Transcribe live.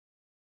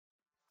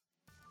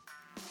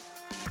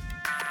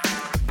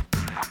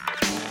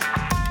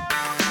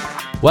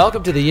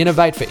Welcome to the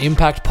Innovate for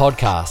Impact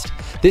podcast.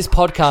 This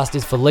podcast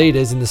is for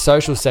leaders in the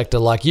social sector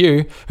like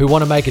you who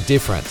want to make a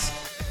difference.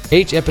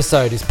 Each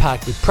episode is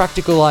packed with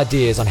practical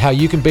ideas on how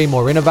you can be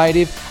more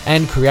innovative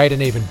and create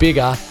an even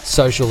bigger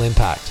social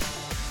impact.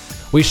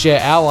 We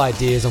share our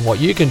ideas on what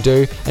you can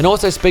do and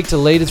also speak to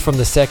leaders from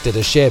the sector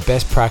to share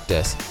best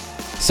practice.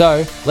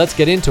 So let's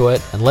get into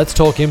it and let's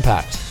talk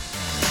impact.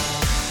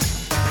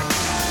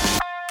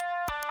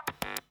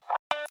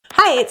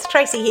 Hey, it's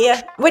Tracy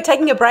here. We're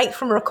taking a break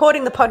from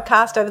recording the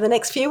podcast over the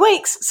next few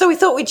weeks, so we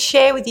thought we'd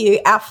share with you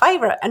our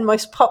favourite and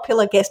most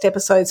popular guest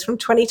episodes from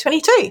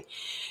 2022.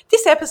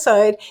 This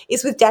episode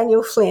is with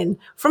Daniel Flynn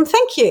from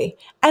ThankYou,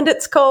 and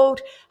it's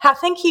called How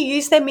ThankYou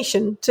Use Their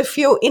Mission to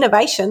Fuel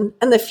Innovation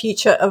and the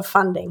Future of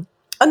Funding.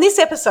 On this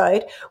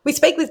episode, we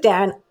speak with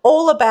Dan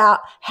all about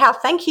how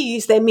ThankYou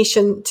use their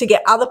mission to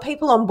get other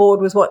people on board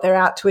with what they're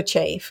out to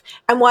achieve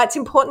and why it's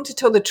important to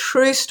tell the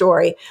true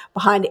story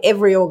behind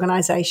every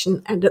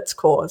organisation and its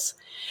cause.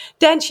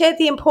 Dan shared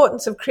the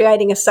importance of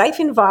creating a safe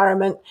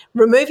environment,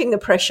 removing the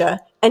pressure,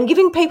 and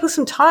giving people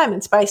some time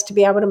and space to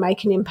be able to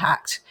make an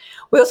impact.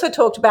 We also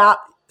talked about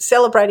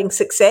celebrating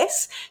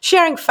success,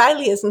 sharing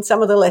failures and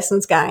some of the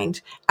lessons gained,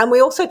 and we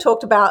also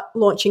talked about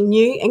launching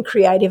new and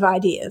creative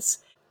ideas.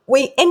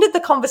 We ended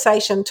the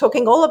conversation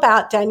talking all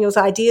about Daniel's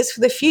ideas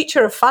for the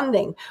future of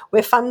funding,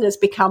 where funders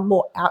become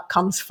more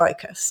outcomes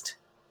focused.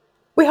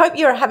 We hope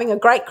you're having a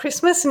great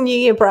Christmas and New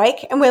Year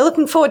break, and we're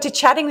looking forward to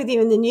chatting with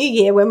you in the new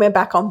year when we're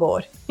back on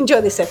board.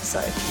 Enjoy this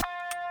episode.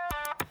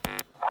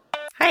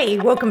 Hey,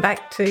 welcome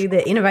back to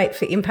the Innovate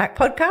for Impact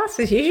podcast.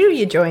 As usual,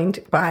 you're joined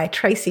by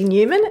Tracy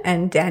Newman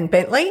and Dan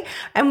Bentley,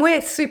 and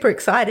we're super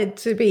excited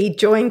to be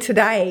joined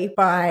today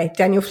by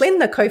Daniel Flynn,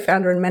 the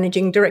co-founder and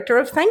managing director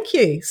of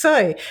ThankYou.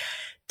 So,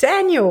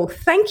 Daniel,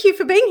 thank you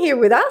for being here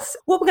with us.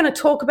 What we're going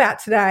to talk about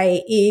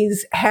today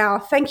is how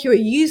ThankYou are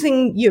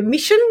using your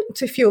mission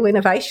to fuel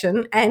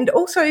innovation, and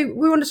also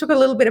we want to talk a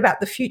little bit about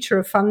the future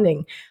of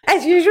funding.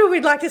 As usual,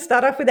 we'd like to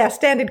start off with our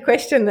standard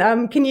question.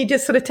 Can you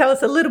just sort of tell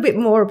us a little bit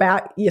more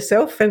about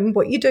yourself and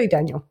what you do,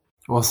 Daniel?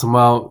 Awesome.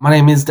 Well, my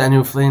name is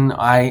Daniel Flynn.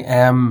 I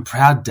am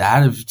proud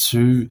dad of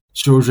two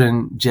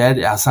children,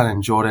 Jed, our son,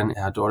 and Jordan,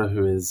 our daughter,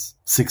 who is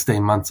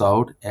 16 months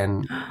old,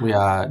 and we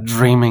are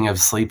dreaming of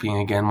sleeping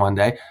again one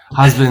day.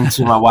 Husband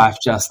to my wife,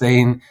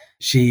 Justine.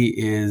 She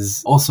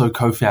is also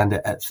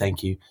co-founder at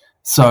ThankYou.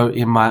 So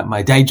in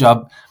my day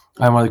job,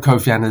 I'm one of the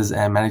co-founders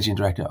and managing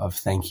director of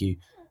ThankYou.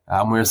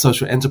 We're a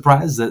social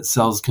enterprise that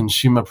sells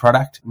consumer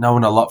product,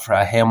 known a lot for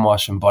our hand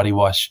wash and body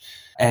wash,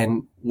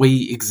 and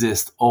we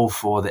exist all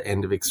for the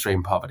end of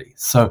extreme poverty.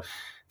 So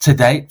to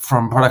date,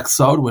 from products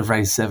sold, we've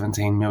raised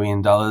 $17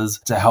 million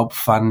to help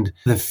fund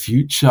the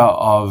future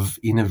of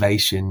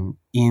innovation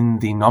in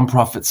the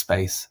nonprofit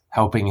space,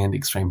 helping end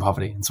extreme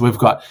poverty. And so we've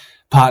got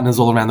partners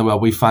all around the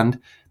world we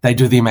fund. They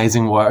do the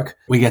amazing work.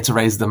 We get to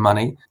raise the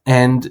money.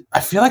 And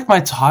I feel like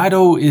my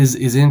title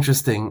is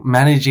interesting,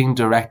 managing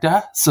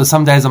director. So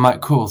some days I'm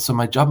like, cool, so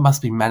my job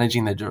must be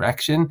managing the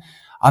direction.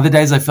 Other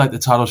days I feel like the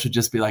title should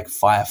just be like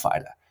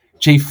firefighter.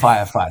 Chief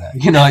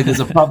firefighter, like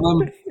there's a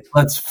problem,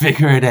 let's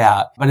figure it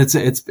out. But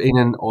it's been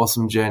an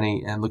awesome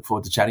journey and look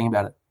forward to chatting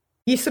about it.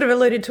 You sort of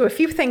alluded to a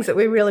few things that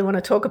we really want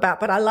to talk about,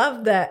 but I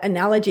love the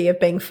analogy of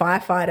being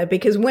firefighter,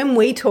 because when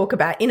we talk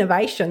about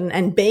innovation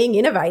and being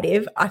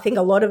innovative, I think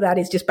a lot of that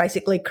is just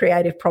basically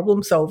creative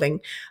problem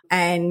solving.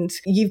 And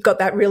you've got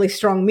that really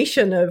strong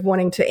mission of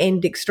wanting to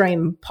end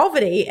extreme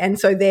poverty. And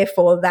so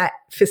therefore that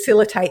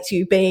facilitates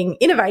you being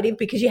innovative,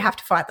 because you have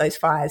to fight those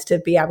fires to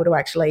be able to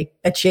actually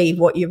achieve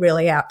what you're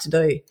really out to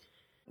do.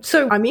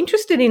 So I'm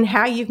interested in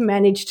how you've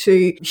managed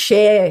to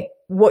share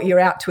what you're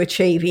out to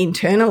achieve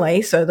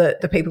internally so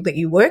that the people that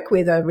you work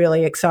with are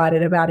really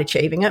excited about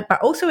achieving it, but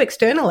also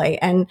externally,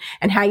 and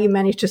how you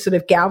manage to sort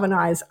of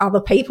galvanize other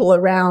people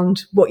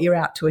around what you're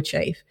out to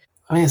achieve.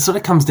 I mean, it sort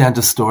of comes down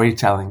to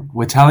storytelling.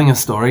 We're telling a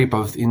story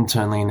both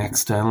internally and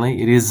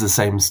externally. It is the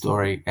same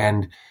story.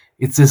 And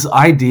it's this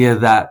idea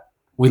that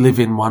we live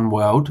in one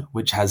world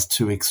which has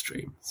two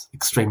extremes.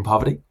 Extreme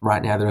poverty.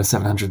 Right now there are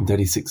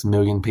 736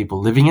 million people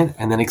living in it.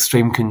 And then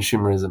extreme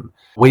consumerism.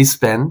 We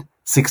spend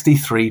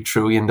 $63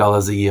 trillion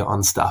a year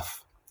on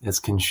stuff as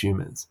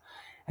consumers.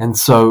 And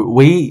so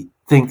we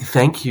think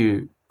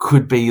ThankYou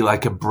could be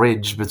like a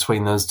bridge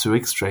between those two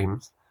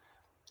extremes.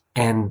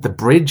 And the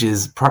bridge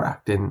is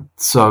product. And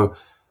so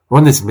we're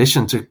on this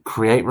mission to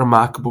create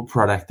remarkable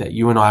product that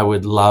you and I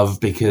would love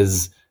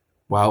because,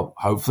 well,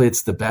 hopefully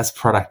it's the best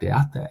product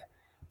out there.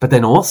 But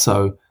then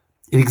also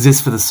it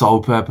exists for the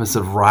sole purpose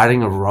of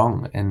righting a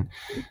wrong and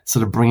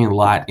sort of bringing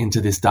light into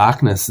this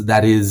darkness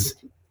that is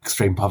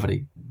extreme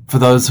poverty. For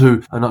those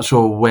who are not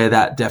sure where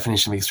that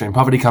definition of extreme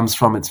poverty comes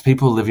from, it's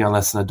people living on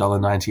less than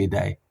 $1.90 a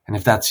day. And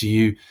if that's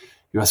you,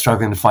 you are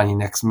struggling to find your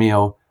next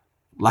meal,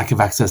 lack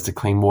of access to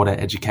clean water,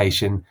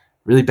 education,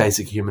 really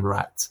basic human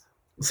rights.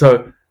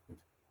 So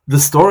the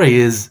story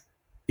is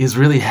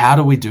really, how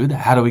do we do that?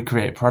 How do we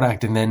create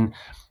product? And then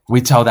we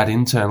tell that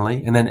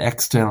internally, and then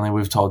externally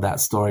we've told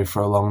that story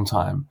for a long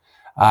time.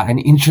 And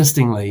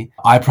interestingly,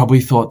 I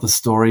probably thought the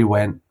story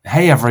went,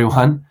 hey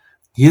everyone,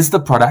 here's the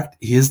product,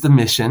 here's the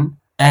mission,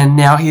 And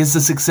now here's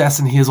the success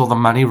and here's all the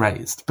money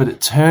raised. But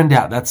it turned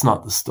out that's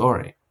not the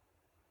story.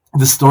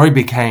 The story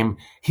became,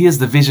 here's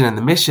the vision and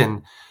the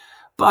mission,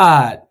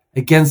 but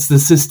against the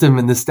system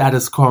and the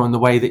status quo and the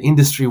way the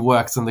industry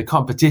works and the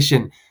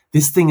competition,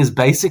 this thing is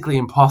basically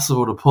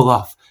impossible to pull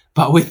off.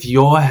 But with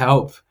your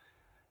help,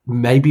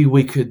 maybe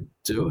we could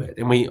do it.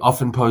 And we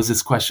often pose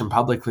this question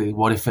publicly,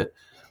 what if it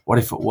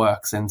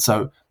works? And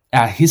so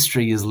our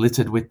history is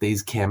littered with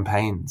these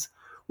campaigns,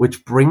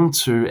 which bring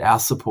to our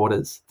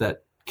supporters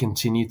that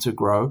continue to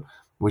grow,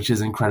 which is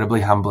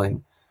incredibly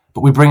humbling.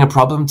 But we bring a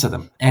problem to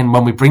them. And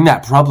when we bring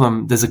that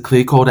problem, there's a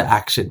clear call to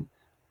action.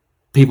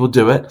 People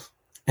do it,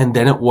 and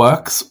then it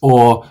works,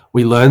 or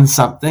we learn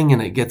something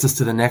and it gets us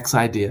to the next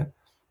idea.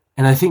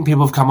 And I think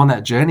people have come on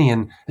that journey,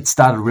 and it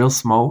started real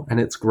small and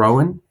it's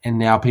growing. And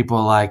now people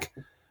are like,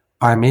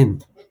 I'm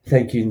in.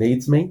 Thank You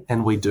needs me.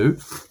 And we do.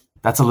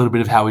 That's a little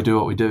bit of how we do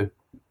what we do.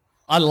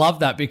 I love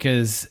that,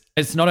 because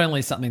it's not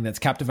only something that's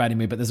captivating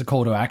me, but there's a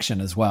call to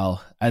action as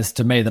well, as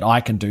to me, that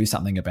I can do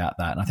something about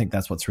that. And I think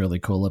that's what's really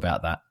cool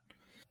about that.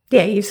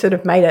 Yeah, you've sort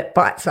of made it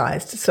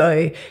bite-sized.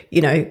 So,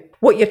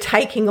 what you're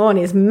taking on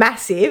is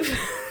massive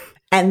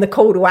and the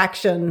call to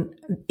action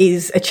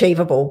is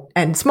achievable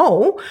and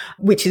small,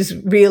 which is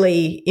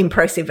really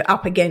impressive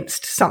up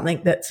against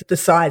something that's the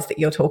size that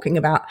you're talking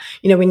about.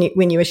 When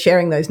you were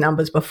sharing those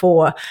numbers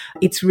before,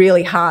 it's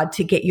really hard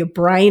to get your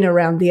brain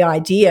around the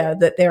idea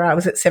that there are,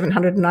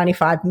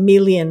 795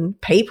 million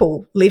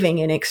people living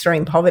in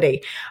extreme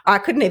poverty. I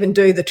couldn't even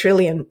do the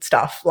trillion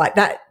stuff like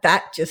that.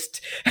 That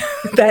just,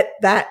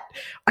 that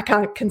I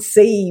can't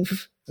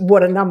conceive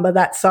what a number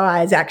that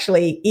size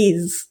actually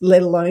is,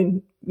 let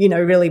alone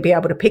really be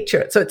able to picture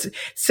it. So it's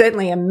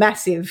certainly a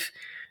massive,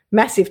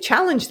 massive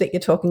challenge that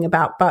you're talking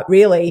about, but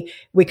really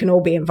we can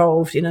all be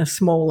involved in a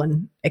small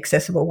and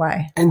accessible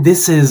way. And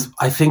this is,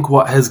 I think,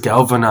 what has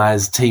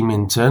galvanized team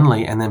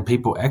internally and then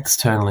people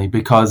externally,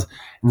 because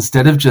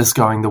instead of just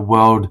going, the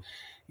world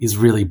is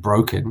really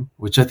broken,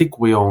 which I think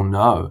we all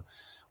know,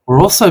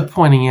 we're also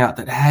pointing out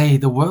that, hey,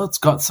 the world's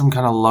got some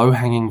kind of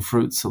low-hanging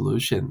fruit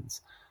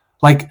solutions.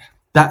 Like,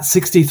 that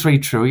 63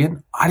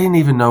 trillion, I didn't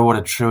even know what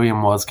a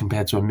trillion was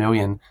compared to a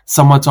million.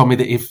 Someone told me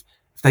that if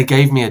they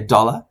gave me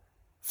 $1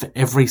 for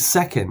every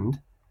second,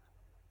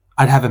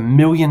 I'd have $1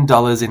 million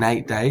in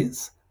 8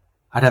 days.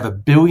 I'd have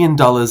 $1 billion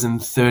in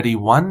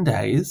 31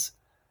 days.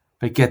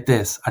 But get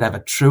this, I'd have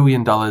 $1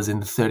 trillion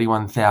in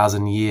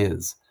 31,000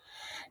 years.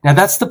 Now,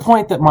 that's the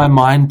point that my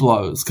mind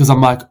blows, because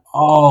I'm like,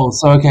 oh,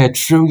 so okay, $1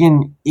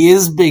 trillion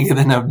is bigger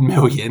than $1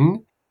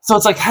 million. So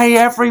it's like, hey,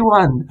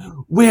 everyone,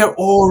 we're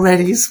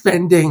already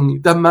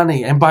spending the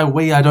money. And by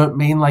we, I don't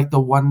mean like the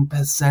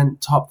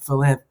 1% top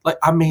philanthropist. Like,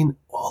 I mean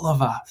all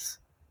of us.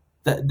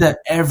 That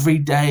every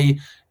day,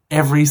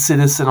 every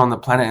citizen on the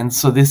planet. And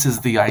so this is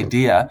the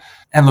idea.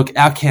 And look,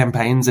 our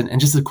campaigns, and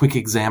just a quick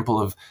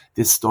example of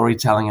this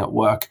storytelling at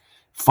work,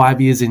 5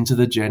 years into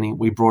the journey,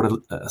 we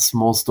brought a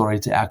small story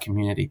to our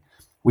community.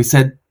 We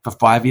said for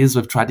 5 years,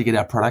 we've tried to get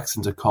our products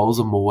into Coles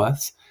and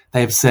Woolworths.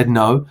 They have said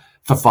no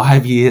for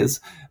 5 years.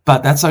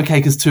 But that's okay,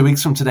 because 2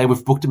 weeks from today,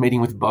 we've booked a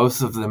meeting with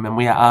both of them, and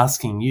we are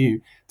asking you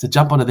to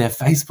jump onto their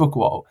Facebook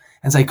wall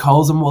and say,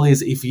 Coles and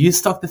Woolies, if you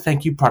stock the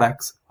Thank You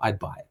products, I'd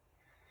buy it.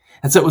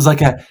 And so it was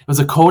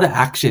a call to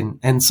action.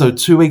 And so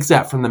 2 weeks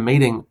out from the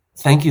meeting,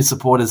 Thank You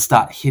supporters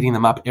start hitting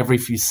them up every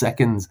few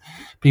seconds.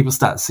 People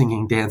start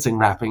singing, dancing,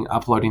 rapping,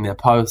 uploading their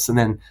posts. And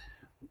then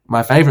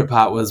my favorite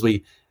part was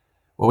we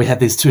had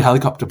these 2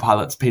 helicopter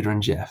pilots, Peter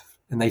and Jeff,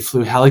 and they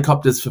flew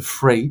helicopters for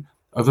free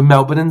over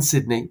Melbourne and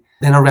Sydney,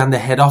 then around the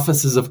head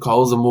offices of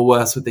Coles and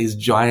Woolworths with these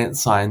giant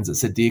signs that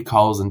said, Dear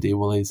Coles and Dear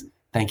Woolies,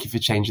 thank you for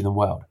changing the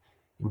world.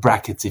 In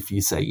brackets, if you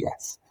say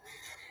yes.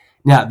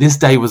 Now, this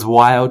day was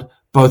wild.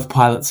 Both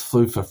pilots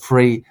flew for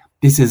free.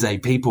 This is a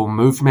people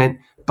movement.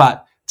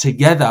 But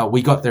together,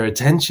 we got their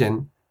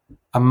attention.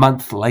 A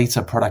month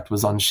later, product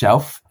was on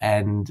shelf,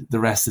 and the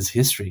rest is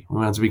history. We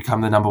wanted to become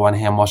the #1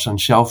 hand wash on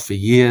shelf for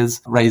years,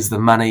 raise the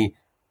money.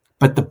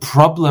 But the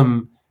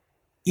problem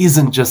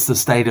isn't just the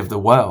state of the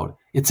world.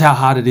 It's how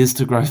hard it is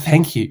to grow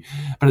Thank You.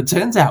 But it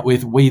turns out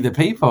with We the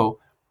People,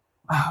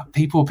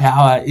 people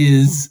power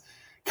is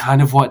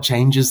kind of what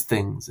changes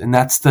things. And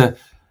I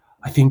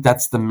think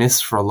that's the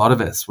miss for a lot of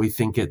us. We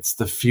think it's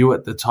the few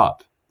at the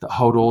top that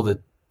hold all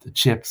the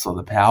chips or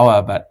the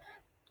power. But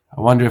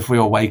I wonder if we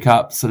all wake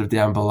up sort of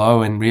down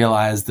below and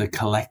realize the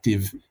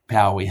collective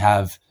power we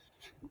have.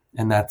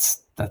 And that's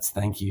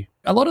Thank You.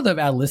 A lot of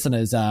our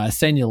listeners are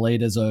senior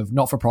leaders of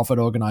not-for-profit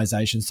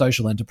organizations,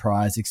 social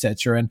enterprise,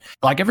 etc. And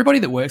like everybody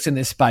that works in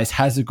this space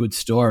has a good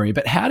story.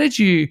 But how did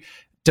you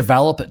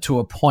develop it to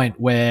a point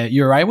where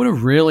you're able to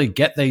really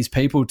get these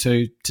people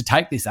to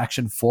take this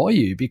action for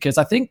you? Because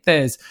I think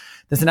there's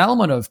an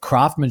element of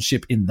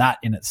craftsmanship in that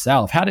in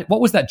itself.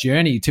 What was that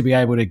journey to be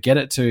able to get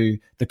it to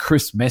the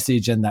crisp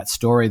message and that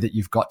story that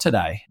you've got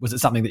today? Was it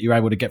something that you were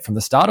able to get from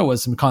the start, or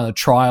was some kind of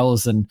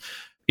trials and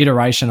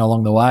iteration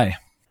along the way?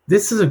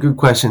 This is a good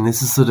question.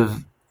 This is sort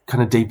of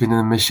kind of deep into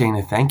the machine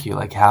of Thank You.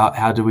 Like,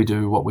 how do we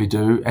do what we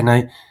do? And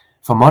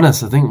if I'm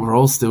honest, I think we're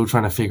all still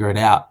trying to figure it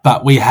out.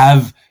 But we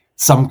have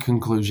some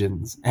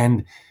conclusions.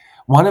 And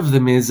one of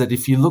them is that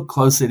if you look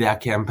closely at our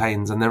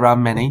campaigns, and there are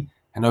many,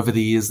 and over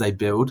the years they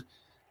build,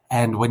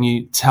 and when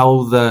you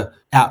tell the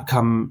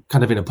outcome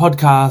kind of in a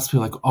podcast, we're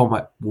like, oh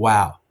my,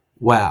 wow.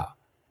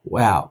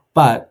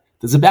 But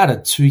there's about a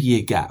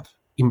 2-year gap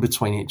in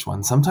between each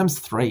one, sometimes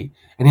 3.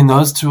 And in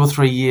those 2 or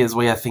 3 years,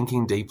 we are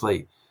thinking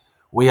deeply.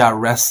 We are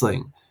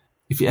wrestling.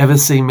 If you ever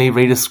see me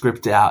read a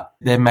script out,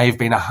 there may have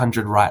been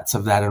 100 writes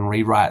of that and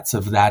rewrites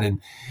of that and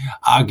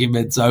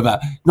arguments over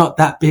not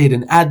that bit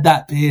and add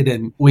that bit.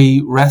 And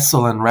we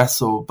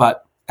wrestle.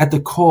 But at the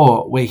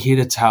core, we're here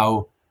to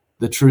tell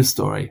the true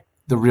story,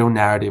 the real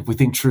narrative. We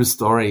think true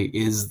story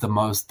is the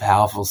most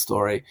powerful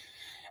story.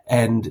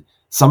 And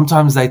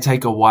sometimes they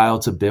take a while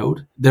to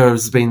build. There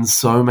has been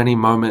so many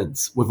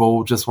moments we've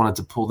all just wanted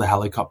to pull the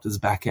helicopters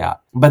back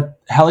out.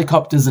 But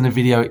helicopters in a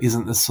video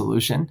isn't the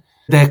solution.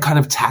 They're kind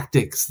of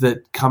tactics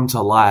that come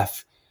to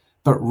life.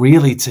 But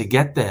really to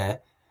get there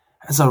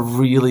is a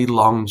really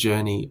long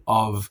journey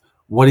of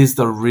what is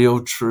the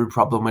real true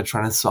problem we're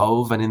trying to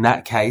solve. And in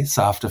that case,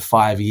 after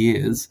 5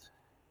 years,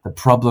 the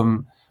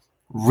problem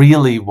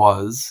really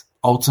was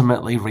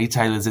ultimately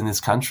retailers in this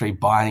country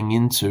buying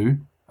into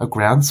a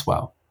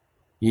groundswell.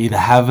 You either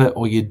have it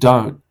or you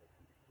don't.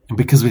 And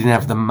because we didn't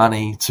have the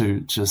money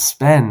to just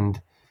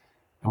spend,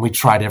 and we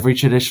tried every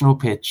traditional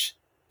pitch,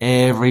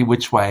 every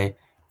which way,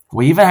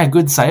 we even had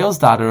good sales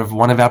data of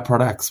one of our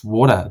products,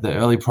 water, the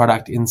early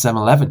product in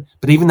 7-Eleven.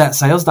 But even that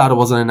sales data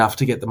wasn't enough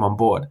to get them on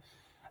board.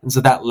 And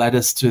so that led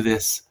us to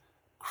this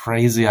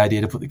crazy idea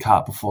to put the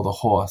cart before the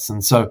horse.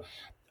 And so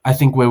I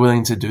think we're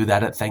willing to do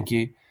that at Thank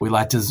You. We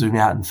like to zoom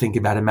out and think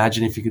about,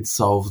 imagine if you could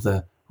solve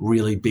the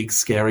really big,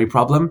 scary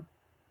problem,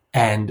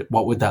 and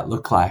what would that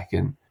look like?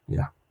 And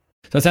yeah.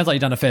 So it sounds like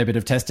you've done a fair bit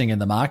of testing in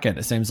the market.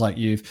 It seems like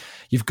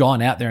you've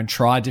gone out there and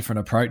tried different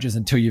approaches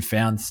until you've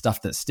found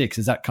stuff that sticks.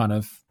 Is that kind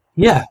of...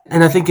 Yeah.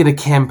 And I think in a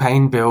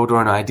campaign build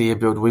or an idea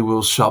build, we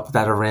will shop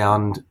that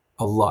around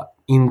a lot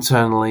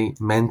internally,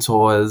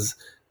 mentors.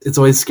 It's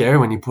always scary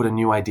when you put a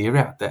new idea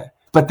out there.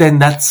 But then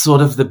that's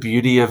sort of the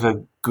beauty of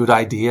a good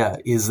idea,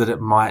 is that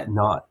it might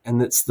not.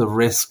 And it's the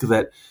risk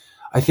that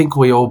I think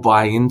we all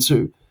buy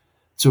into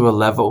to a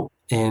level.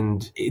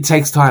 And it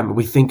takes time.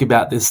 We think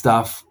about this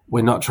stuff.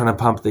 We're not trying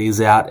to pump these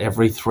out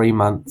every 3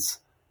 months.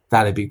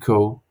 That'd be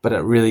cool. But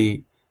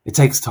it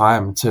takes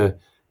time to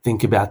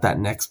think about that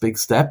next big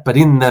step. But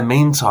in the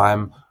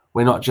meantime,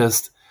 we're not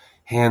just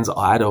hands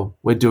idle.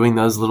 We're doing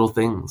those little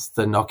things,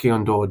 the knocking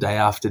on door day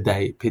after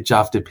day, pitch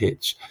after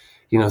pitch,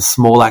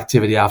 small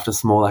activity after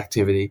small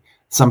activity.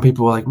 Some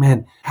people were like,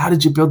 man, how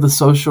did you build the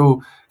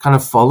social kind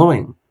of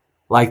following?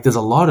 Like, there's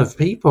a lot of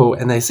people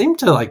and they seem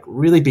to like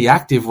really be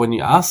active when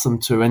you ask them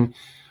to. And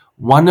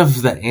one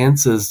of the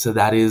answers to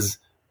that is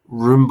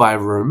room by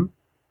room,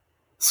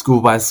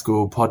 school by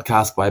school,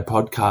 podcast by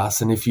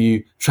podcast. And if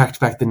you tracked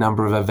back the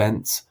number of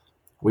events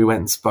we went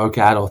and spoke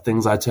at, or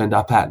things I turned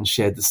up at and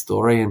shared the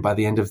story, and by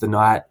the end of the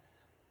night,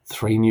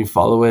 3 new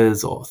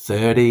followers or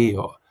 30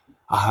 or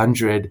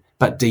 100,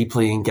 but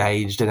deeply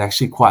engaged and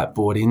actually quite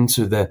bought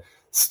into the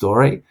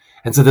story.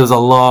 And so there was a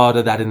lot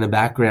of that in the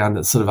background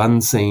that's sort of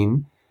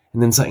unseen,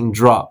 and then something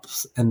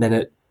drops and then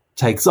it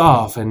takes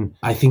off. And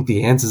I think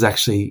the answer is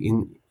actually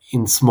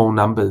in small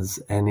numbers,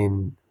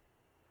 and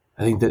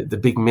I think that the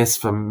big miss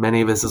for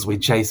many of us is we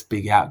chase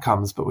big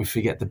outcomes, but we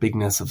forget the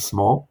bigness of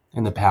small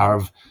and the power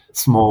of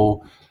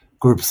small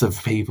groups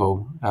of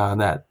people.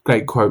 That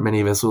great quote,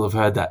 many of us will have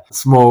heard, that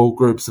small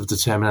groups of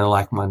determined and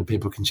like-minded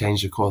people can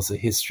change the course of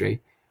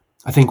history.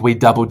 I think we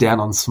double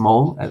down on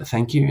small at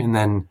Thank You, and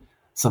then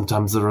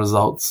sometimes the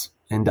results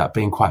end up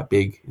being quite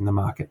big in the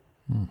market.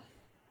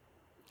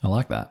 I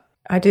like that.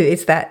 I do.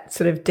 It's that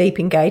sort of deep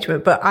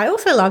engagement. But I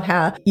also love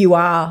how you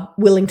are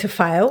willing to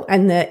fail,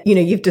 and that,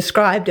 you've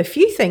described a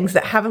few things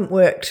that haven't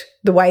worked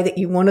the way that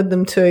you wanted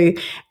them to.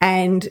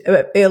 And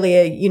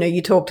earlier,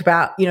 you talked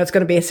about, it's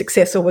going to be a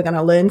success or we're going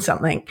to learn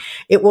something.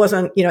 It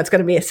wasn't, it's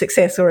going to be a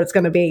success or it's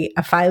going to be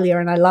a failure.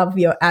 And I love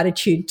your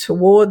attitude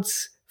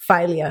towards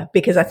failure,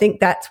 because I think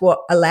that's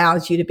what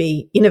allows you to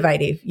be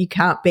innovative. You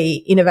can't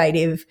be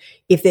innovative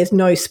if there's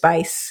no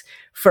space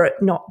for it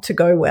not to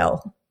go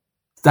well.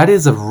 That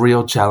is a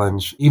real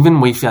challenge. Even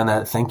we found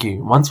that at Thank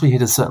You. Once we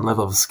hit a certain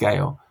level of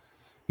scale,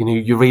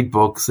 you read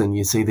books and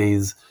you see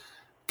these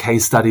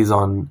case studies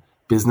on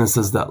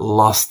businesses that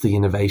lost the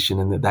innovation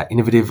and that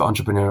innovative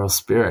entrepreneurial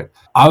spirit.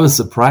 I was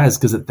surprised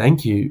because at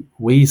Thank You,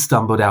 we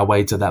stumbled our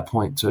way to that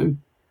point too.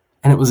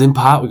 And it was in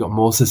part, we got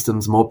more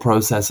systems, more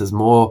processes,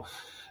 more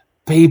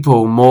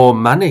people, more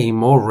money,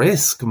 more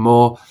risk,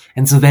 more.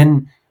 And so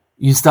then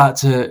you start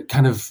to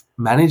kind of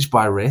manage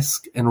by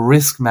risk, and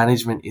risk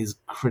management is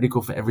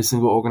critical for every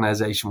single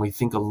organization. We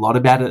think a lot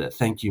about it at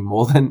Thank You,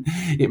 more than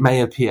it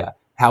may appear.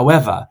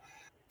 However,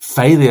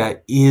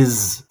 failure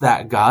is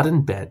that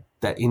garden bed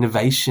that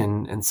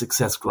innovation and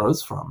success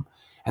grows from.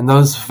 And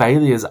those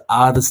failures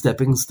are the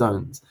stepping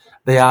stones.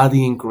 They are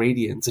the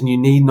ingredients. And you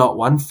need not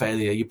one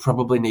failure. You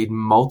probably need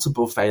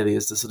multiple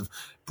failures to sort of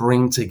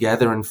bring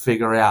together and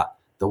figure out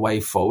the way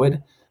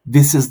forward.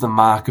 This is the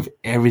mark of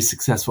every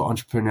successful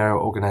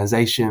entrepreneurial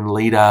organization,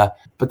 leader.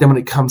 But then when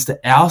it comes to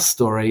our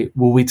story,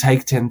 will we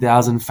take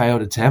 10,000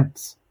 failed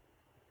attempts?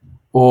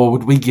 Or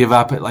would we give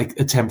up at like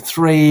attempt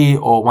 3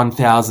 or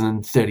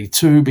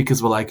 1,032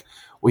 because we're like,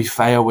 we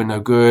fail, we're no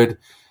good?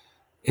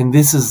 And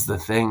this is the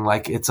thing,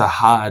 like I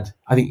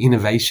think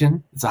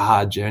innovation, it's a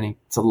hard journey.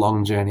 It's a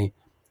long journey.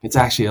 It's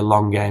actually a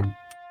long game.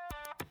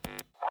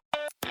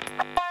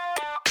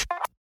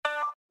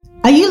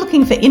 Are you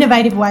looking for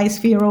innovative ways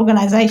for your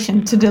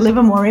organisation to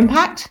deliver more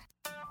impact?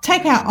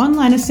 Take our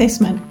online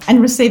assessment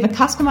and receive a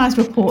customised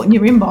report in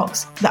your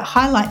inbox that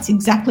highlights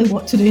exactly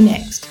what to do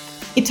next.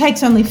 It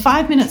takes only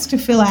 5 minutes to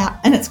fill out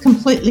and it's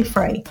completely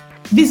free.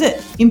 Visit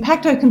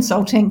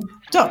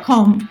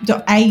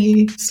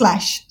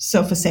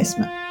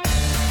impactoconsulting.com.au/self-assessment.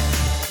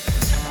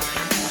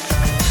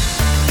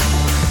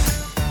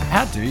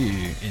 How do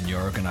you, in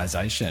your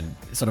organisation,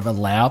 sort of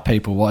allow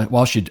people,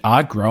 whilst you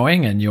are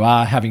growing and you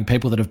are having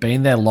people that have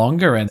been there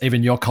longer and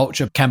even your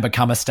culture can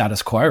become a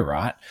status quo,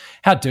 right?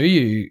 How do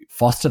you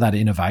foster that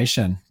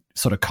innovation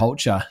sort of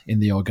culture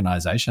in the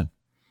organisation?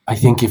 I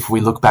think if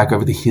we look back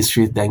over the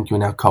history of ThankYou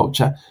and our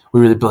culture,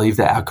 we really believe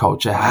that our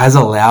culture has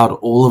allowed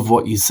all of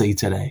what you see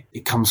today.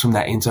 It comes from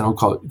that internal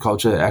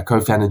culture. Our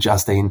co-founder,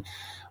 Justine,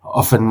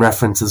 often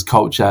references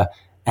culture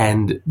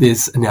and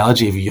this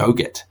analogy of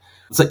yogurt.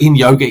 So in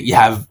yogurt, you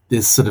have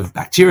this sort of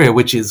bacteria,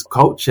 which is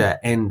culture.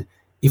 And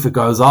if it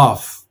goes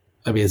off,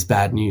 I mean, it's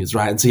bad news,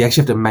 right? And so you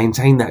actually have to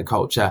maintain that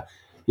culture.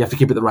 You have to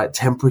keep it the right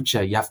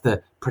temperature. You have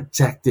to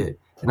protect it.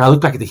 And I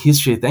look back at the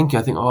history of ThankYou,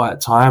 I think,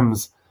 at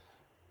times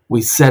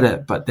we said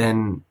it, but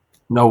then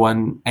no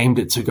one aimed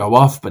it to go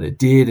off, but it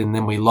did. And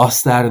then we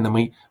lost that and then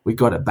we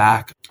got it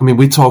back. I mean,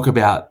 we talk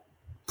about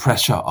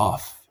pressure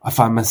off. I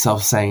find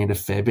myself saying it a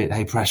fair bit.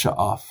 Hey, pressure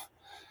off.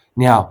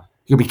 Now,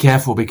 you gotta be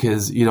careful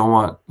because you don't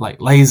want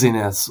like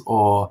laziness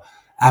or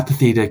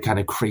apathy to kind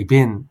of creep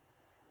in.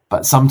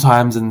 But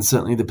sometimes, and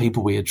certainly the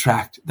people we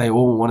attract, they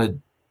all want to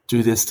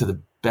do this to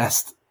the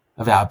best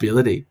of our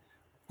ability.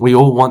 We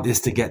all want this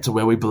to get to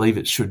where we believe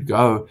it should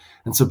go.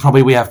 And so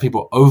probably we have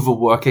people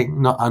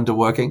overworking, not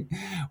underworking.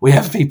 We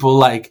have people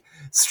like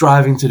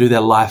striving to do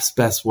their life's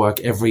best work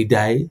every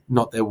day,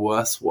 not their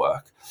worst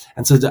work.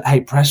 And so,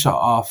 hey, pressure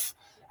off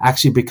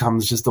actually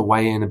becomes just a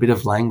way in, a bit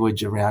of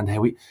language around, hey,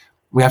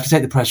 we have to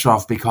take the pressure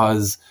off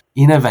because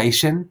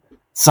innovation,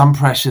 some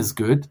pressure's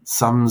good,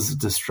 some's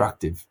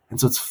destructive.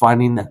 And so it's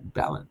finding that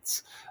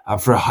balance.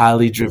 For a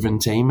highly driven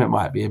team, it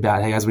might be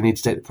about, hey guys, we need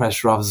to take the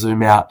pressure off,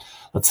 zoom out.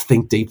 Let's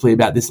think deeply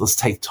about this. Let's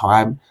take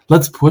time.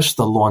 Let's push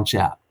the launch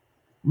out.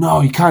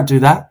 No, you can't do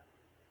that.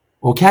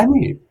 Or can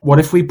you? What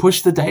if we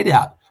push the date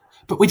out?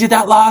 But we did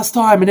that last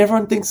time and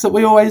everyone thinks that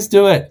we always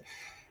do it.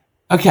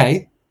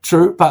 Okay,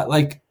 true. But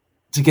like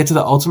to get to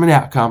the ultimate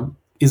outcome,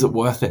 is it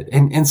worth it?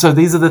 And so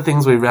these are the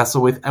things we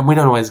wrestle with and we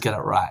don't always get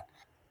it right.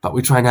 But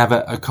we try and have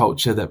a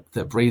culture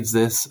that breeds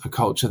this, a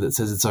culture that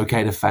says it's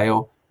okay to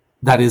fail.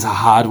 That is a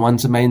hard one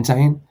to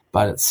maintain,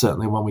 but it's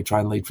certainly one we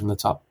try and lead from the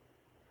top.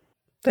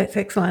 That's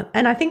excellent.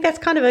 And I think that's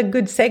kind of a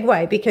good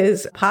segue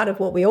because part of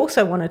what we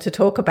also wanted to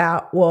talk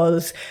about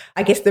was,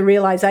 I guess, the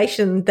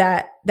realization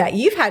that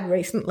you've had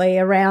recently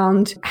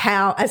around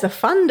how, as a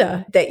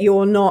funder, that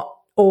you're not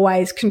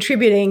always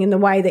contributing in the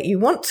way that you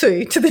want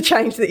to the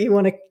change that you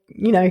want to,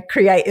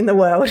 create in the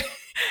world.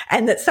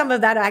 And that some of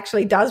that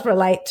actually does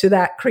relate to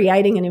that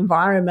creating an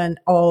environment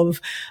of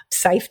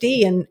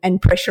safety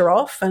and pressure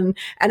off and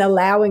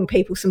allowing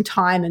people some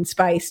time and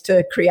space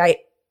to create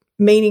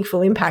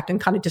meaningful impact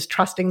and kind of just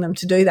trusting them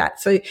to do that.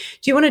 So do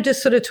you want to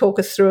just sort of talk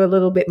us through a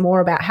little bit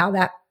more about how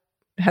that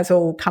has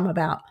all come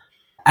about?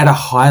 At a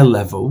high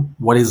level,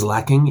 what is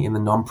lacking in the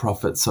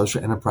nonprofit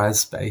social enterprise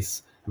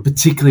space, and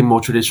particularly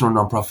more traditional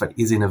nonprofit,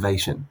 is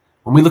innovation.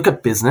 When we look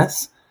at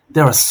business,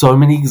 there are so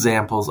many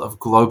examples of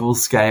global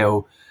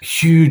scale,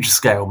 huge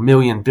scale,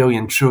 million,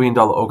 billion,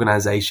 trillion-dollar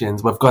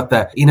organizations. We've got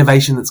the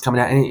innovation that's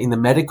coming out in the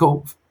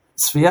medical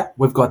sphere.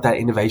 We've got that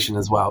innovation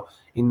as well.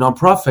 In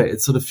nonprofit,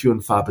 it's sort of few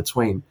and far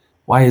between.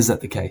 Why is that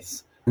the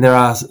case? And there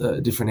are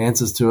different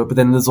answers to it, but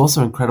then there's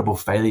also incredible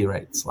failure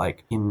rates.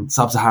 Like in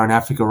sub-Saharan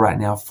Africa right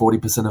now,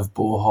 40% of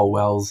borehole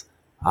wells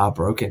are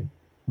broken.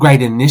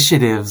 Great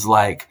initiatives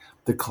like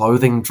the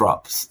clothing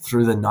drops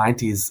through the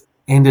 90s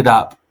ended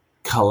up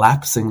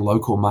collapsing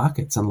local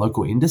markets and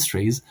local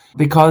industries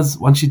because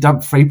once you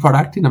dump free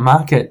product in a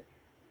market,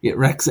 it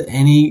wrecks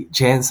any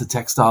chance the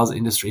textiles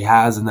industry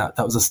has. And that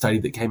was a study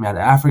that came out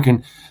of Africa.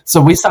 And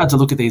so we started to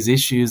look at these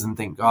issues and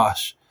think,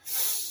 gosh,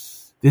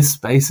 this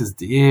space is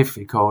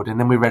difficult. And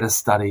then we read a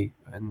study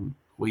and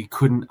we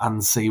couldn't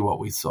unsee what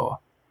we saw.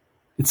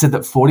 It said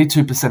that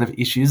 42% of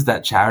issues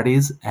that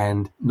charities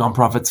and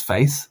nonprofits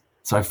face,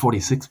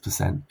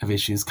 46% of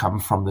issues come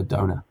from the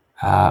donor.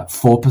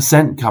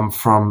 4% come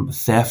from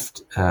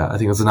theft. I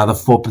think it was another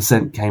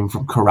 4% came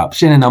from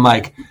corruption. And I'm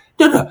like,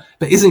 no,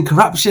 but isn't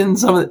corruption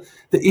some of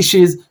the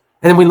issues? And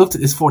then we looked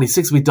at this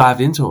 46, we dived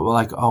into it. We're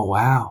like, oh,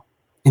 wow.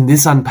 And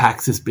this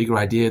unpacks this bigger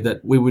idea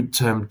that we would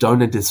term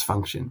donor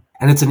dysfunction.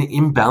 And it's an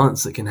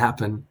imbalance that can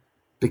happen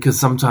because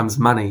sometimes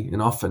money,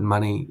 and often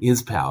money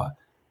is power,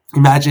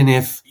 Imagine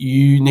if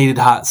you needed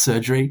heart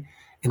surgery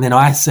and then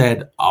I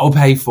said, I'll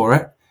pay for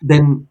it.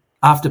 Then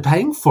after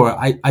paying for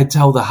it, I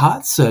tell the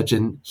heart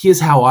surgeon, here's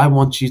how I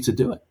want you to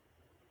do it.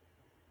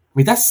 I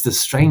mean, that's the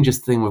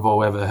strangest thing we've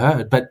all ever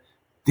heard, but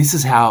this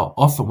is how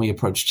often we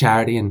approach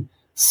charity, and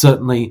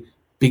certainly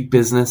big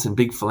business and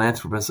big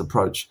philanthropists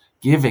approach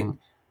giving.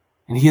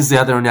 And here's the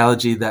other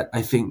analogy that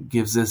I think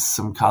gives us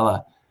some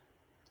color.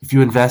 If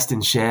you invest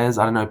in shares,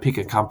 I don't know, pick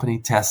a company,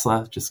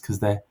 Tesla, just because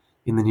they're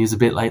in the news a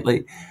bit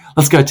lately.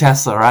 Let's go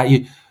Tesla,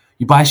 right?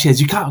 You buy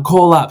shares. You can't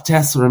call up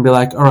Tesla and be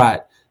like, all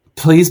right,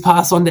 please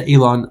pass on to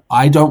Elon,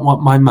 I don't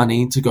want my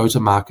money to go to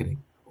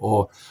marketing,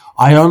 or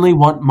I only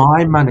want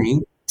my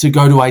money to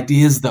go to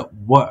ideas that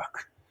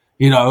work,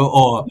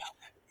 or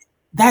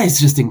that is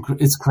just,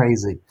 it's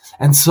crazy.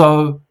 And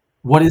so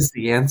what is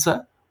the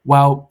answer?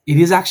 Well, it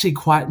is actually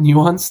quite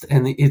nuanced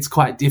and it's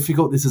quite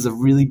difficult. This is a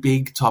really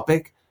big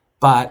topic,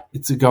 but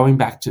it's going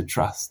back to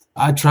trust.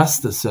 I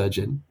trust the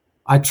surgeon.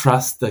 I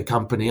trust the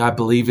company. I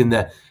believe in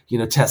the,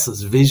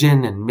 Tesla's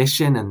vision and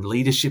mission and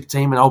leadership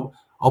team, and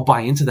I'll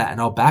buy into that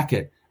and I'll back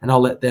it and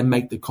I'll let them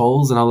make the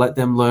calls and I'll let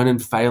them learn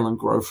and fail and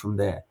grow from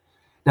there.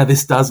 Now,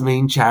 this does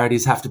mean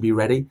charities have to be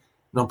ready.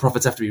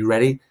 Nonprofits have to be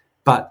ready,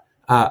 but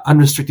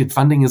unrestricted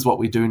funding is what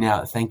we do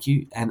now at Thank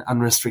You. And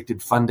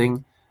unrestricted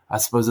funding, I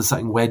suppose, is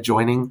something we're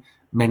joining.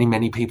 Many,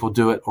 many people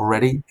do it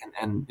already,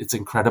 and it's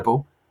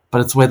incredible.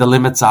 But it's where the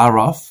limits are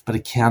off, but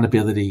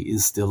accountability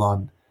is still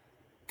on.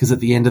 Because at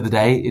the end of the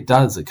day,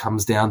 it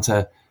comes down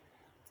to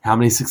how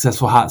many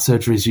successful heart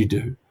surgeries you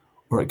do,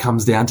 or it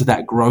comes down to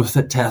that growth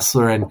at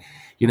Tesla and,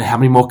 how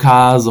many more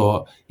cars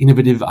or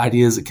innovative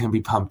ideas that can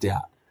be pumped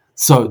out.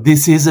 So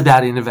this is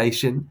about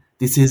innovation.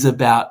 This is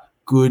about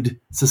good,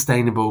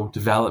 sustainable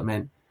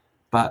development.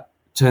 But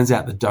turns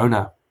out the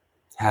donor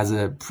has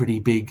a pretty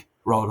big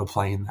role to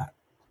play in that.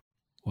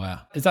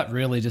 Wow. Is that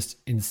really just,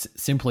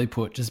 simply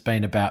put, just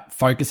being about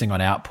focusing on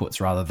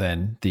outputs rather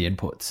than the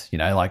inputs?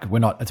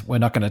 We're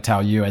not going to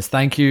tell you as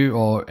Thank You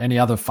or any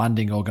other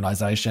funding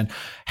organization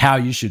how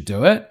you should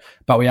do it,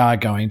 but we are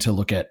going to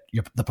look at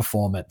the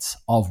performance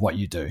of what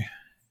you do,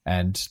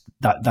 and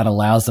that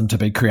allows them to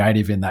be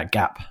creative in that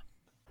gap.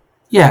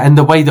 Yeah, and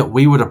the way that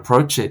we would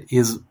approach it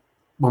is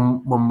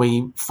when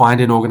we find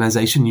an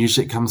organization,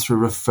 usually it comes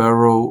through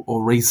referral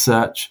or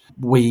research,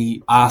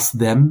 we ask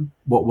them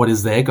what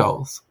is their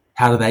goals.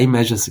 How do they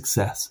measure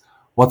success?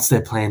 What's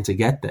their plan to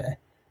get there?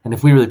 And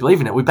if we really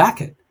believe in it, we back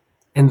it.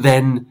 And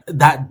then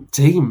that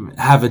team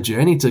have a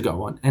journey to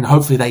go on, and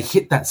hopefully they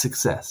hit that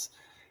success.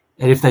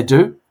 And if they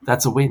do,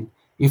 that's a win.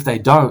 If they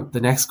don't,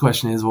 the next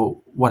question is,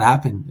 well, what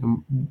happened?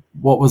 And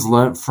what was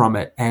learnt from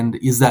it? And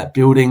is that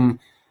building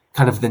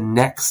kind of the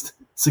next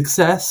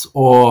success,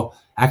 or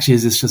actually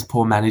is this just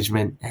poor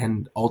management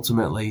and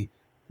ultimately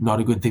not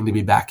a good thing to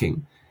be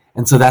backing?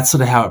 And so that's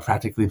sort of how it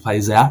practically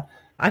plays out.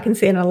 I can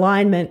see an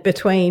alignment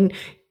between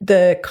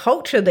the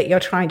culture that you're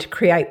trying to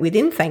create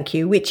within Thank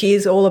You, which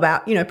is all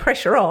about,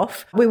 pressure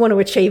off. We want to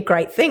achieve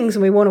great things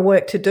and we want to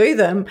work to do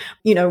them.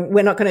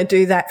 We're not going to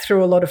do that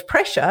through a lot of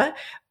pressure.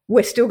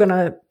 We're still going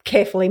to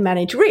carefully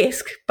manage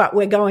risk, but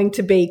we're going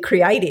to be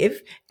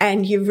creative.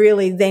 And you've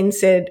really then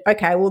said,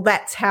 okay, well,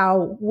 that's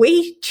how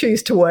we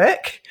choose to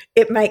work.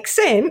 It makes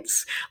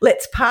sense.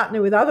 Let's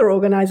partner with other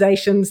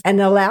organizations and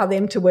allow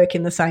them to work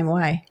in the same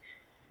way.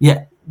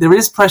 Yeah. There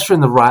is pressure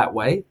in the right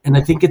way, and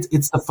I think it's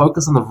the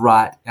focus on the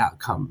right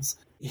outcomes.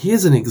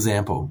 Here's an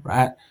example,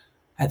 right?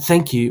 At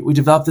Thank You, we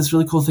developed this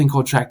really cool thing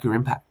called Track Your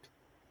Impact.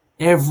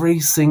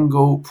 Every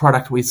single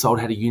product we sold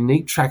had a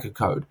unique tracker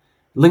code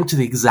linked to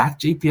the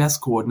exact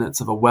GPS coordinates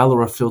of a well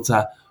or a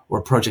filter or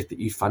a project that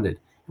you funded.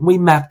 And we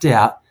mapped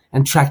out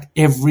and tracked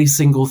every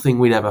single thing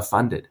we'd ever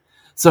funded.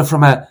 So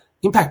from an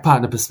impact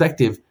partner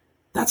perspective,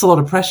 that's a lot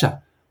of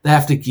pressure. They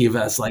have to give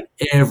us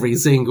every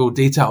single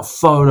detail,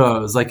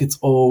 photos,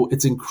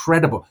 it's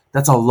incredible.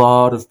 That's a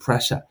lot of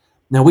pressure.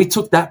 Now we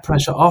took that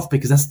pressure off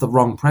because that's the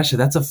wrong pressure.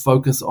 That's a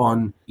focus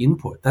on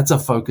input. That's a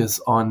focus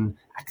on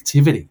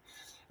activity.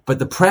 But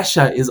the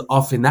pressure is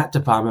off in that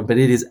department, but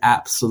it is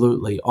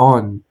absolutely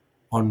on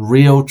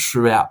real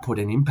true output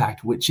and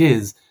impact, which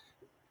is,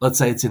 let's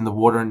say it's in the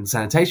water and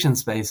sanitation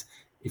space.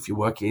 If you're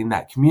working in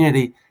that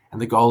community, and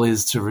the goal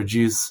is to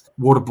reduce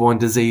waterborne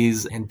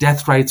disease and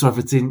death rates, or if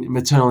it's in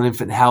maternal and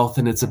infant health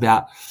and it's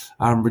about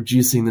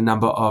reducing the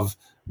number of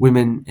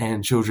women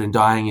and children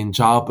dying in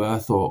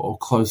childbirth or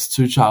close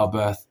to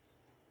childbirth,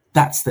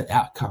 that's the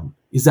outcome.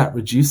 Is that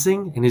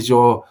reducing? And is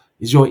your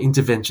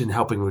intervention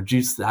helping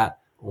reduce that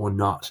or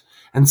not?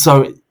 And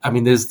so,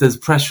 there's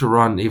pressure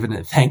on even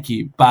at Thank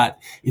You, but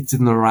it's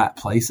in the right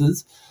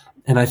places.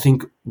 And I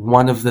think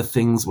one of the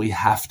things we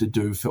have to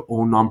do for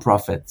all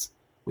nonprofits,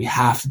 we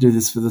have to do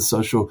this for the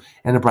social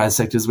enterprise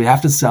sectors. We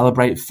have to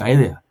celebrate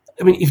failure.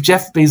 If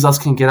Jeff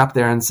Bezos can get up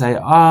there and say,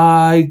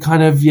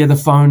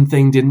 the phone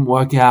thing didn't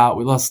work out.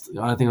 We lost,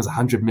 I think it was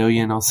 100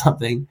 million or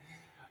something.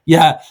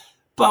 Yeah,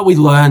 but we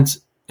learned,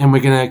 and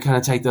we're going to kind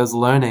of take those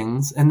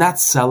learnings, and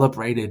that's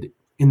celebrated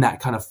in that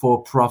kind of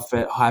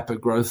for-profit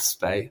hyper-growth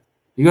space.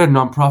 You got a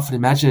nonprofit,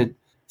 imagine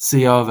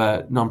CEO of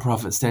a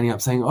nonprofit standing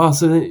up saying, oh,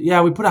 so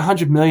yeah, we put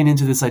 100 million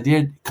into this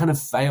idea, it kind of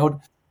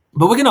failed,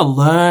 but we're going to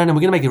learn and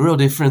we're going to make a real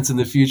difference in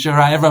the future,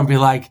 right? Everyone be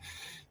like,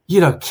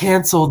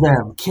 cancel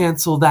them,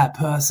 cancel that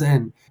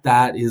person.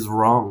 That is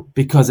wrong,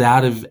 because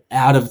out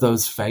of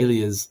those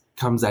failures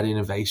comes that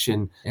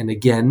innovation. And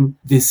again,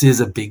 this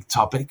is a big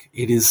topic.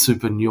 It is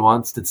super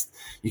nuanced.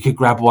 You could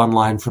grab one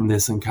line from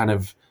this and kind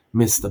of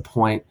miss the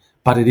point,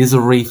 but it is a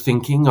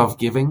rethinking of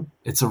giving.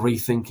 It's a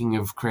rethinking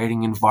of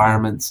creating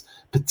environments,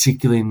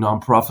 particularly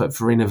nonprofit,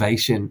 for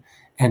innovation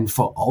and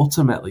for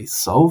ultimately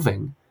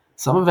solving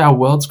some of our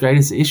world's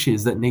greatest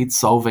issues that need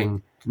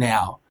solving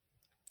now.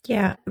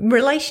 Yeah.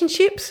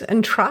 Relationships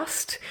and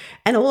trust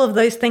and all of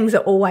those things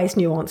are always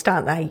nuanced,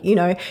 aren't they?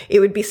 It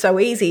would be so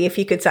easy if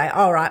you could say,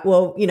 all right,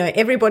 well,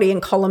 everybody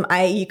in column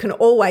A, you can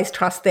always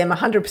trust them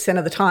 100%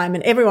 of the time,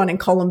 and everyone in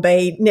column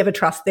B, never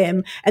trust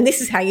them. And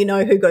this is how you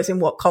know who goes in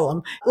what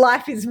column.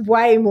 Life is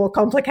way more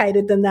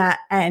complicated than that.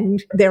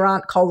 And there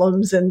aren't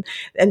columns and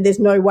there's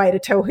no way to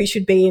tell who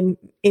should be in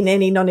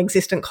any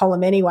non-existent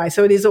column anyway.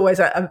 So it is always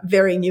a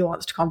very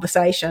nuanced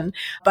conversation.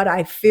 But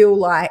I feel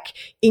like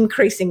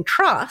increasing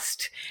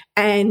trust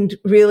and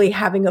really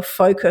having a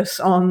focus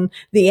on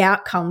the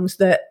outcomes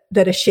that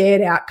are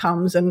shared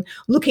outcomes, and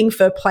looking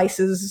for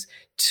places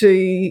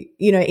to,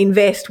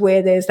 invest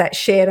where there's that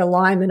shared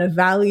alignment of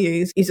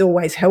values is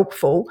always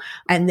helpful.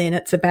 And then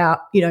it's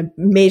about,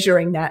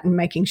 measuring that and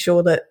making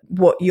sure that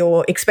what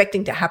you're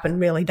expecting to happen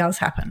really does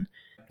happen.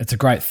 It's a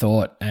great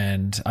thought,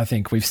 and I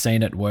think we've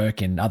seen it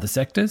work in other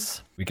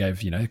sectors. We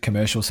gave,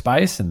 commercial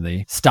space and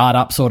the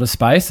startup sort of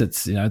space.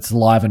 It's, it's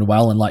alive and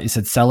well, and like you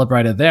said,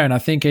 celebrated there. And I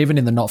think even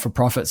in the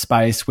not-for-profit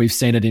space, we've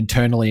seen it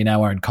internally in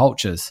our own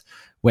cultures,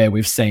 where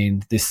we've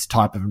seen this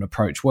type of an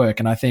approach work.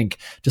 And I think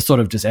just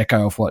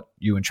echo of what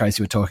you and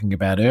Tracy were talking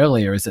about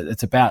earlier, is that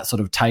it's about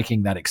sort of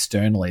taking that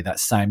externally, that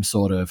same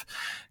sort of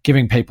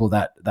giving people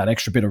that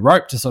extra bit of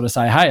rope to sort of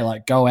say, hey,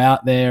 like, go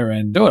out there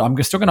and do it.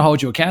 I'm still going to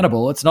hold you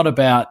accountable. It's not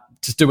about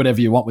just do whatever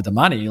you want with the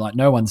money. Like,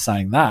 no one's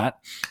saying that,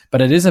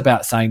 but it is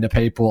about saying to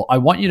people, I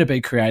want you to be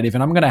creative,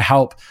 and I'm going to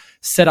help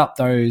set up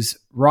those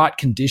right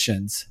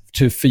conditions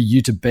for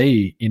you to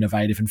be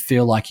innovative and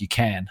feel like you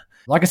can.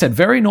 Like I said,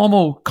 very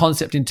normal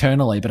concept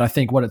internally, but I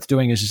think what it's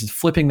doing is just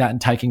flipping that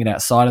and taking it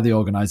outside of the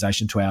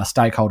organization to our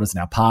stakeholders and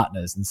our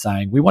partners and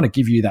saying, we want to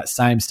give you that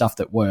same stuff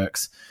that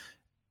works,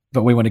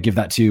 but we want to give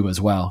that to you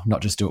as well,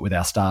 not just do it with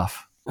our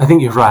staff. I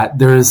think you're right.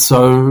 There is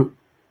so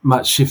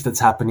much shift that's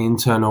happened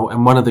internal,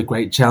 and one of the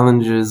great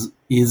challenges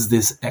is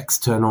this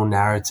external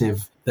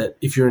narrative that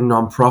if you're a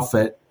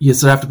nonprofit, you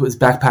sort of have to put this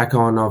backpack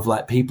on of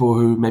like people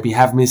who maybe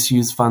have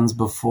misused funds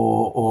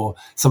before, or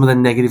some of the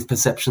negative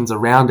perceptions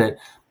around it.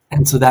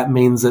 And so that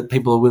means that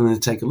people are willing to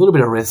take a little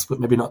bit of risk, but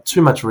maybe not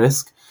too much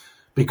risk,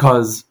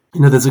 because,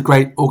 there's a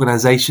great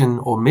organization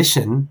or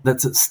mission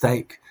that's at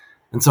stake.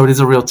 And so it is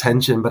a real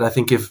tension. But I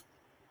think if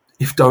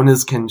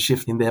donors can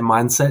shift in their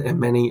mindset, and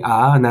many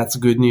are, and that's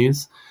good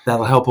news,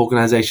 that'll help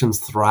organizations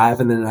thrive.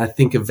 And then I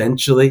think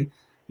eventually,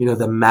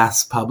 the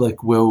mass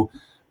public will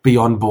be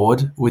on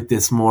board with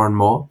this more and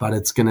more, but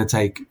it's going to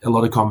take a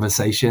lot of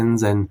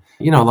conversations and,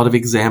 a lot of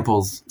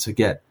examples to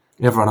get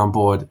everyone on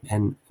board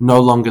and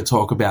no longer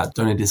talk about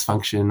donor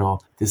dysfunction or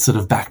this sort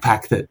of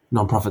backpack that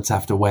nonprofits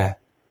have to wear.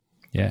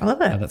 Yeah, I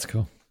love it. Yeah, that's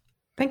cool.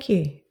 Thank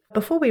you.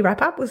 Before we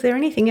wrap up, was there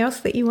anything else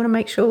that you want to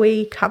make sure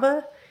we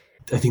cover?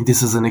 I think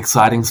this is an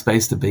exciting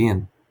space to be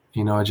in.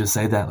 I just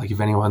say that, like,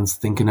 if anyone's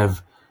thinking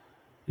of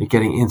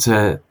getting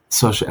into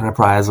social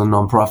enterprise or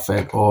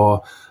nonprofit,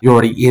 or you're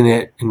already in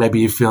it and maybe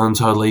you're feeling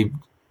totally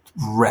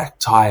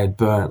wrecked, tired,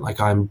 burnt,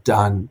 like I'm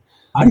done.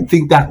 I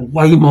think that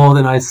way more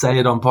than I say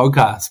it on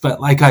podcasts, but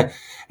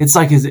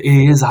it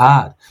is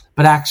hard,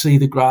 but actually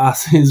the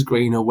grass is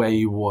greener where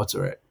you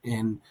water it,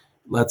 and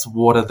let's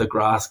water the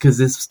grass, because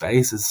this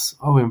space is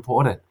so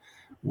important.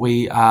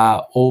 We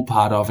are all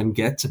part of and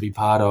get to be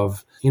part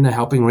of,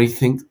 helping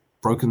rethink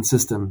broken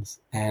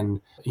systems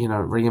and,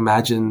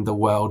 reimagine the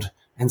world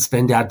and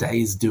spend our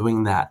days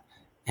doing that.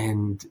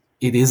 And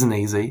it isn't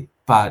easy,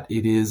 but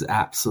it is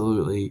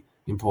absolutely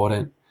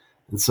important.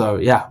 And so,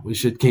 yeah, we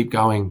should keep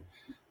going.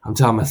 I'm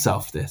telling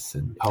myself this,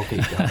 and I'll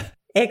keep going.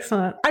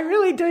 Excellent. I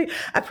really do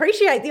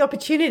appreciate the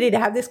opportunity to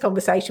have this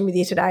conversation with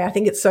you today. I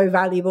think it's so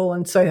valuable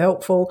and so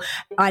helpful.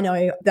 I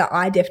know that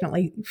I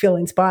definitely feel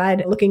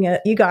inspired. Looking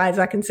at you guys,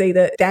 I can see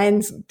that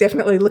Dan's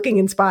definitely looking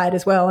inspired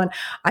as well. And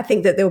I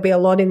think that there'll be a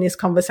lot in this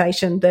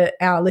conversation that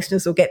our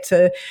listeners will get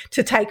to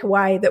take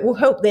away that will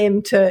help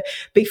them to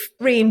be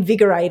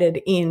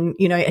reinvigorated in,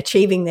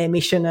 achieving their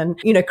mission and,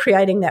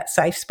 creating that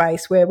safe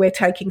space where we're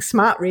taking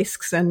smart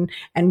risks and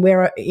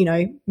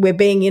we're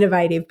being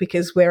innovative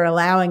because we're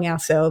allowing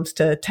ourselves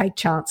to take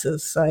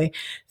chances. So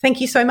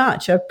thank you so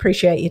much. I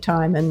appreciate your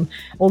time and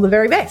all the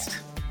very best.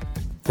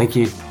 Thank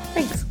you.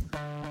 Thanks.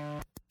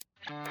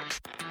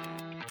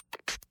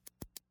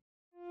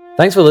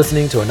 Thanks for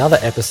listening to another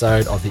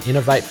episode of the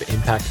Innovate for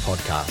Impact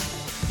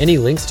podcast. Any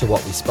links to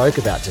what we spoke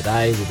about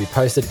today will be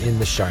posted in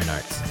the show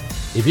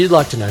notes. If you'd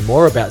like to know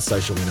more about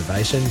social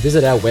innovation,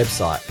 visit our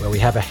website where we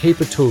have a heap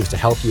of tools to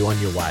help you on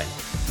your way.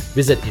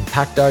 visit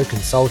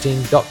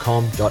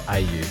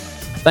impactoconsulting.com.au.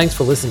 Thanks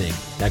for listening.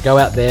 Now go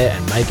out there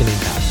and make an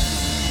impact.